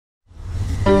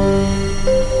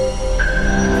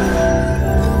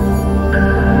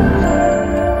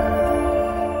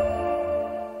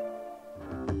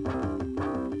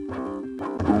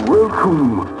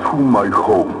my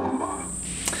home.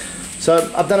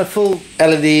 So I've done a full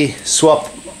LED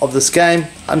swap of this game.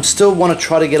 I still want to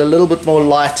try to get a little bit more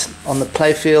light on the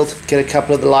playfield, get a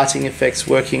couple of the lighting effects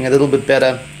working a little bit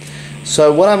better.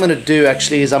 So what I'm going to do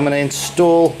actually is I'm going to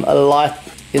install a light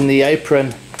in the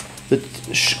apron that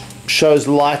shows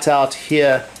light out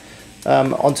here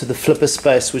onto the flipper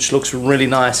space, which looks really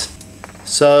nice.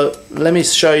 So let me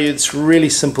show you. It's really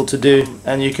simple to do,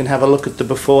 and you can have a look at the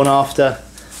before and after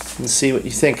and see what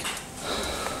you think.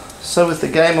 So with the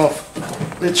game off,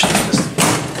 literally just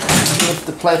lift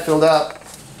the playfield out.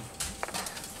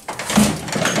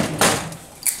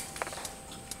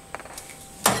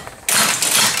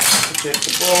 Eject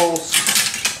the balls.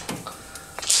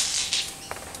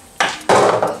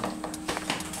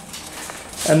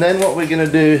 And then what we're going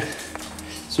to do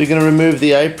is we're going to remove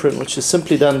the apron, which is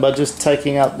simply done by just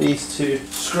taking out these two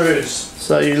screws.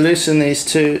 So you loosen these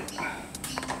two.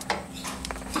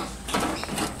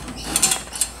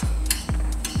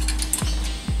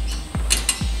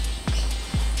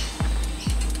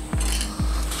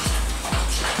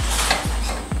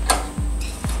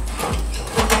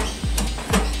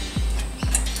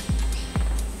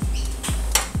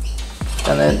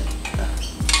 And then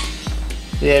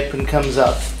the apron comes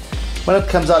out. When it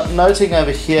comes out, noting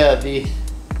over here these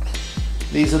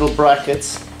little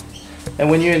brackets, and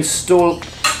when you install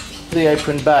the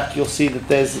apron back, you'll see that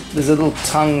there's a little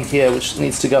tongue here which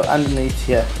needs to go underneath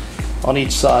here on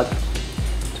each side.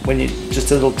 When you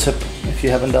just a little tip if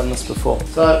you haven't done this before.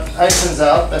 So apron's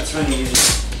out. That's really easy.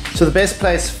 So the best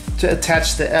place to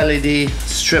attach the LED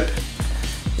strip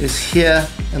is here,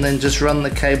 and then just run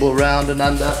the cable round and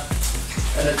under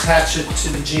and attach it to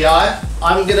the GI.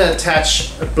 I'm going to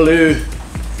attach a blue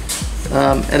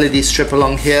LED strip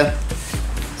along here.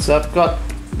 So I've got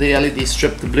the LED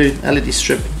strip, the blue LED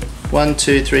strip. 1,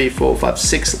 2, 3, 4, 5,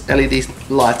 6 LED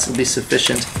lights will be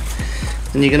sufficient.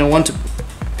 And you're going to want to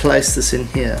place this in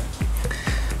here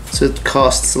so it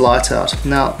casts the light out.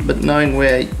 Now, but knowing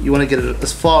where, you want to get it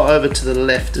as far over to the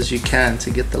left as you can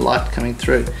to get the light coming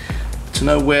through. To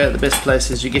know where the best place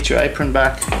is, you get your apron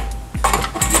back,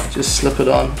 just slip it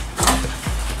on,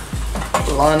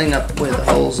 lining up where the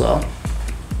holes are,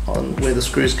 on where the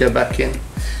screws go back in,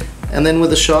 and then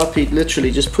with a Sharpie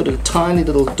literally just put a tiny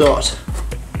little dot.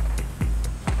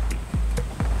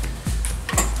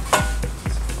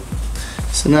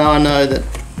 So now I know that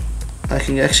I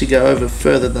can actually go over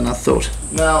further than I thought.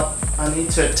 Now I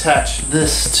need to attach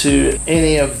this to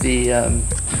any of the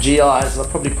GIs. I'll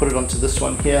probably put it onto this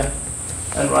one here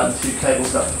and run 2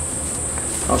 cables up.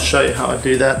 I'll show you how I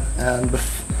do that. And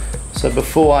so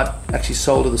before I actually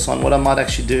solder this on, what I might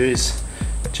actually do is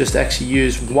just actually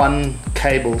use one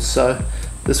cable. So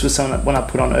this was something that when I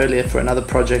put on earlier for another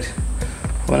project.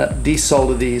 I'm going to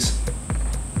desolder these,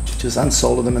 just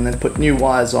unsolder them and then put new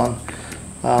wires on,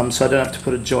 so I don't have to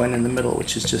put a joint in the middle,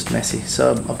 which is just messy.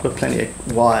 So I've got plenty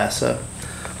of wire, so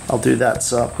I'll do that.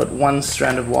 So I've got one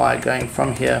strand of wire going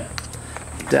from here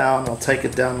down. I'll take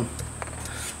it down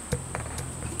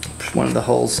one of the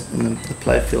holes in the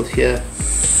playfield here.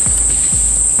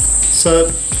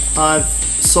 So I've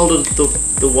soldered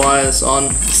the wires on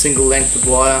a single length of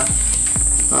wire.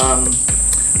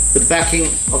 The backing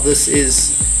of this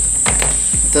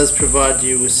does provide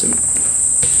you with some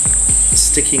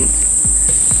sticking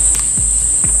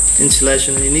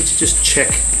insulation, and you need to just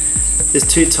check. There's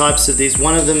 2 types of these.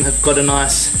 One of them have got a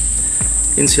nice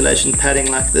insulation padding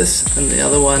like this, and the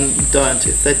other one don't.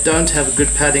 If they don't have a good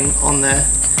padding on there,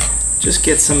 just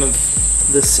get some of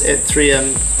this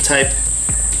 3M tape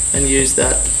and use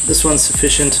that. This one's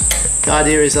sufficient. The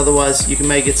idea is otherwise you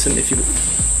may get some, if you're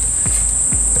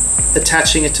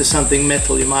attaching it to something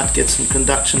metal, you might get some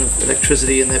conduction of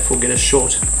electricity and therefore get a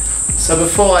short. So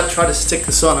before I try to stick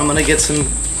this on, I'm going to get some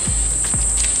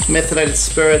methylated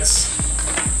spirits,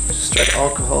 just straight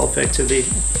alcohol effectively,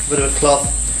 a bit of a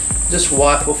cloth, just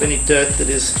wipe off any dirt that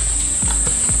is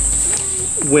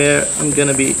where I'm going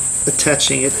to be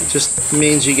attaching it. It just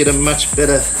means you get a much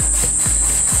better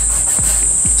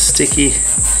sticky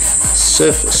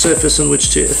surface on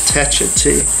which to attach it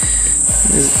to.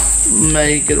 You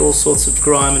may get all sorts of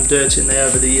grime and dirt in there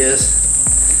over the years,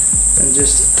 and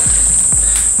just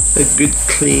a good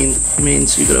clean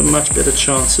means you've got a much better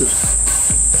chance of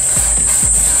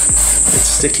it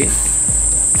sticking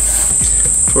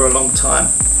for a long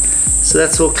time. So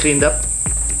that's all cleaned up.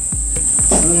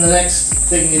 So then the next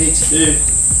thing you need to do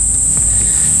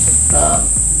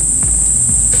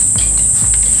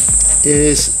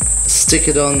is stick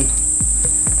it on,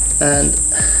 and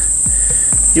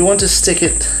you want to stick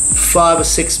it 5 or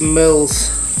 6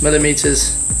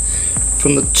 millimeters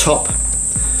from the top,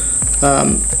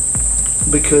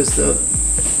 because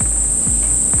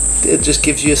it just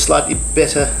gives you a slightly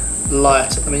better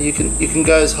light. I mean, you can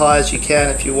go as high as you can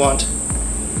if you want.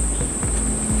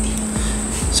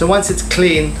 So once it's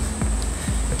clean,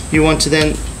 you want to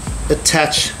then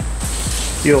attach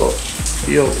your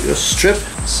strip.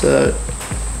 So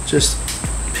just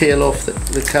peel off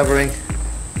the covering,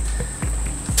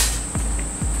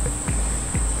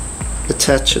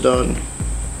 attach it on.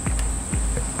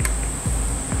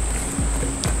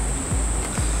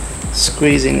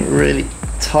 Squeezing really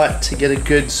tight to get a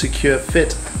good secure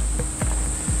fit.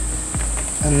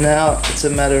 And now it's a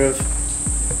matter of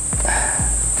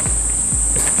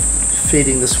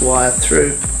feeding this wire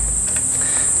through.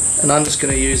 And I'm just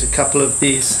going to use a couple of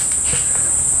these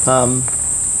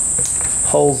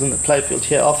holes in the playfield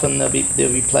here. Often there'll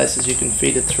be places you can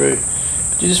feed it through,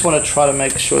 but you just want to try to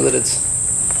make sure that it's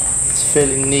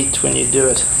fairly neat when you do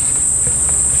it.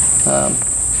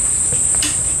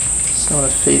 So I'm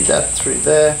going to feed that through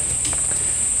there.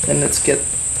 Then let's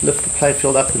lift the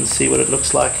playfield up and see what it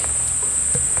looks like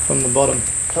from the bottom.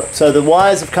 So the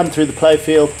wires have come through the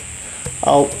playfield.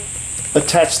 I'll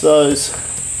attach those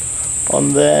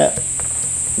on there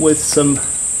with some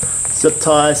zip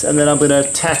ties, and then I'm going to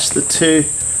attach the two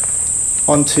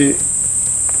onto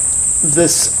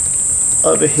this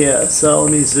over here. So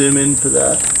let me zoom in for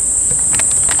that.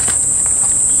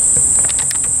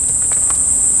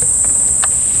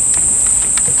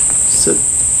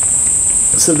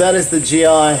 So that is the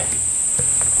GI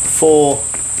for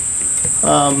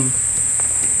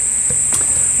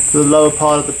the lower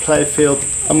part of the playfield.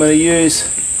 I'm going to use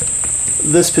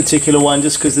this particular one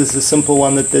just because there's a simple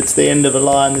one that's the end of a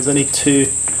line. There's only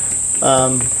two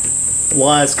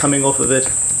wires coming off of it.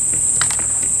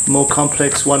 More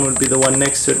complex one would be the one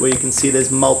next to it, where you can see there's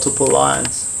multiple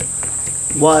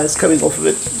wires coming off of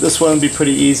it. This one would be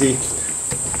pretty easy.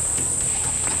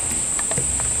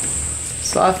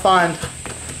 So I find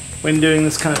when doing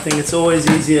this kind of thing, it's always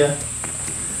easier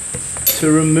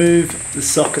to remove the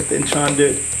socket than try and do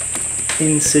it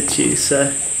in situ.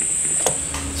 So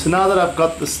now that I've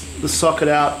got the socket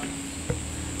out,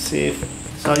 so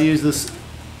I use this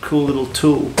cool little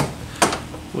tool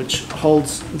which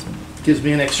gives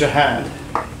me an extra hand.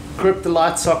 Grip the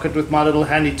light socket with my little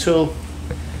handy tool,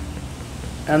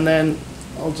 and then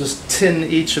I'll just tin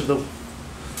each of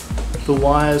the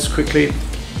wires quickly.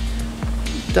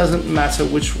 Doesn't matter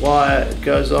which wire it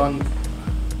goes on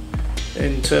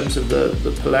in terms of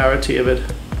the polarity of it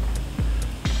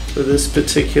for this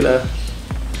particular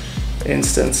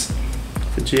instance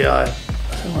for GI.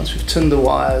 So once we've tinned the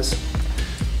wires,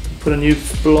 put a new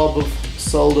blob of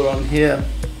solder on here.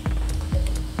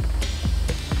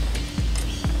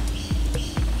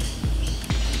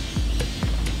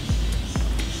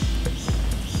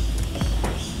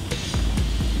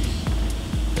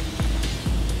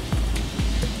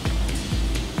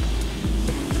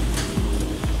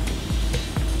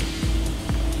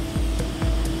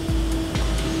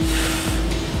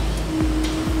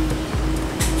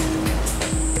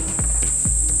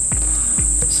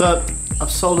 So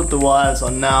I've soldered the wires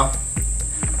on now.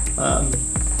 I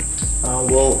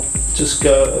will just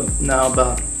go now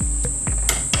about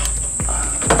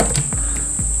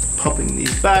popping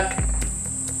these back.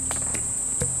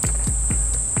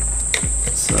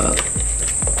 So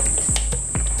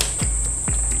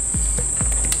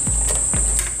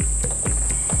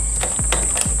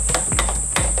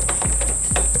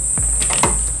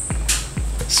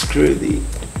screw that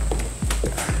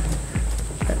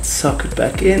socket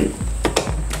back in.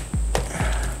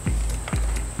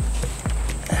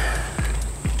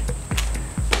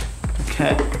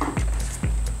 Okay,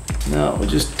 now we'll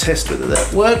just test whether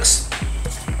that works.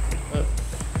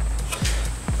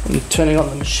 I'm turning on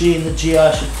the machine, the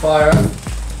GI should fire up,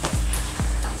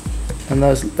 and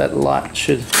that light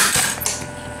should, you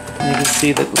can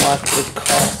see that light that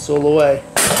casts all the way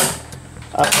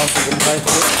up onto the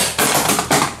playfield.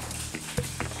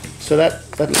 So that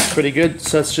looks pretty good.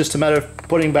 So it's just a matter of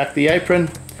putting back the apron,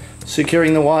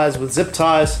 securing the wires with zip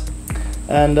ties,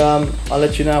 and I'll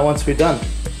let you know once we're done.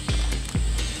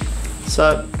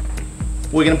 So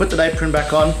we're going to put the apron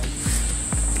back on.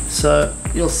 So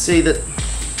you'll see that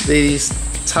these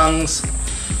tongues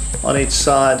on each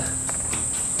side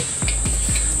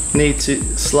need to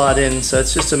slide in. So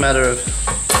it's just a matter of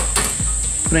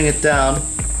putting it down,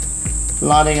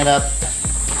 lining it up,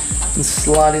 and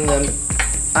sliding them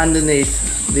underneath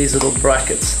these little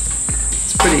brackets.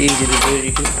 It's pretty easy to do.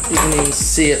 You can even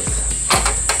see it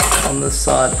on this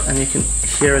side, and you can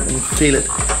hear it and feel it.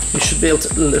 You should be able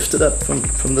to lift it up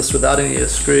from this without any of the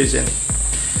screws in.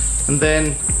 And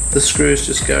then the screws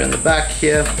just go in the back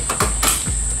here.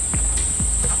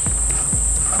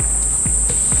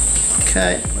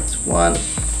 Okay, let's one.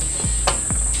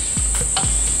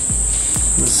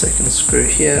 The second screw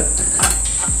here.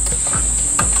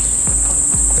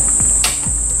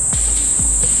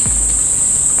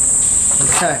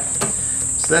 Okay,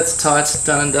 so that's tight,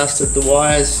 done and dusted. The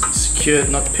wires secured,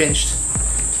 not pinched.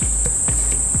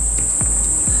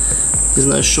 There's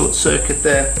no short circuit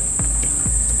there.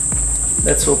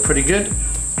 That's all pretty good.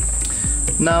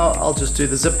 Now I'll just do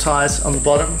the zip ties on the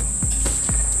bottom,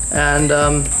 and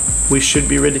we should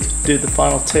be ready to do the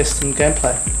final test and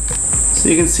gameplay. So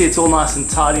you can see it's all nice and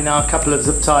tidy now. A couple of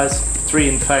zip ties, 3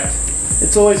 in fact.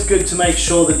 It's always good to make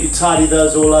sure that you tidy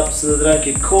those all up so that they don't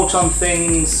get caught on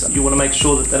things. You want to make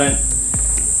sure that they don't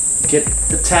get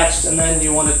attached, and then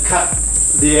you want to cut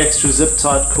the extra zip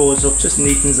tie cords off, just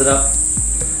neatens it up.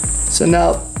 So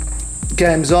now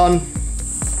game's on,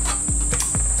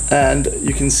 and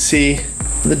you can see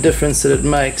the difference that it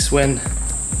makes when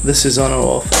this is on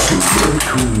or off.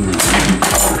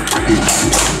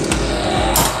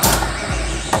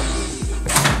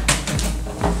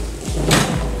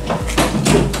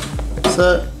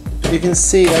 So you can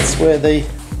see that's where the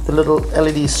little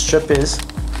LED strip is.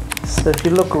 So if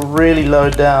you look really low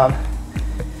down,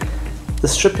 the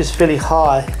strip is fairly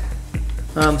high,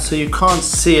 so you can't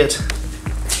see it.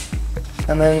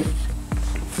 And then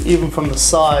even from the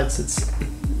sides,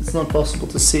 it's not possible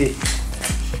to see.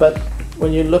 But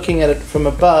when you're looking at it from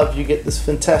above, you get this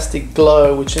fantastic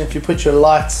glow, which if you put your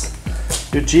lights,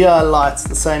 your GI lights,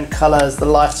 the same color as the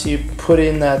lights you put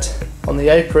in that on the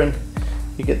apron,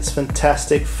 you get this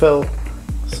fantastic fill.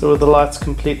 So with the lights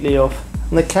completely off.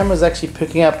 And the camera's actually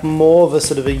picking up more of a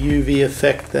sort of a UV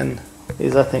effect than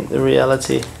is, I think, the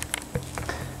reality.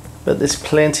 But there's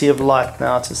plenty of light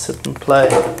now to sit and play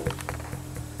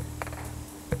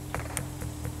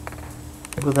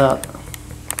without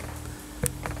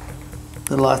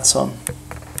the lights on.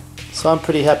 So I'm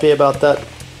pretty happy about that.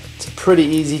 It's a pretty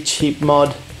easy, cheap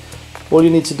mod. All you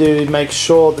need to do is make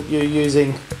sure that you're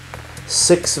using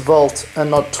 6 volt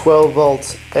and not 12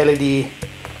 volt LED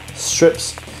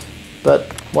strips.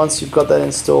 But once you've got that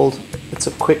installed, it's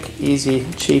a quick, easy,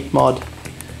 cheap mod,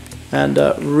 and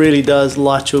really does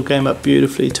light your game up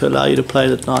beautifully to allow you to play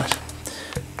it at night.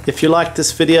 If you like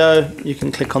this video, you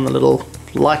can click on the little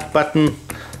like button,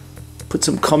 put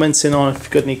some comments in on if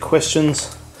you've got any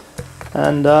questions,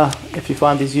 and if you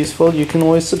find these useful, you can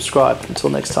always subscribe. Until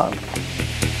next time.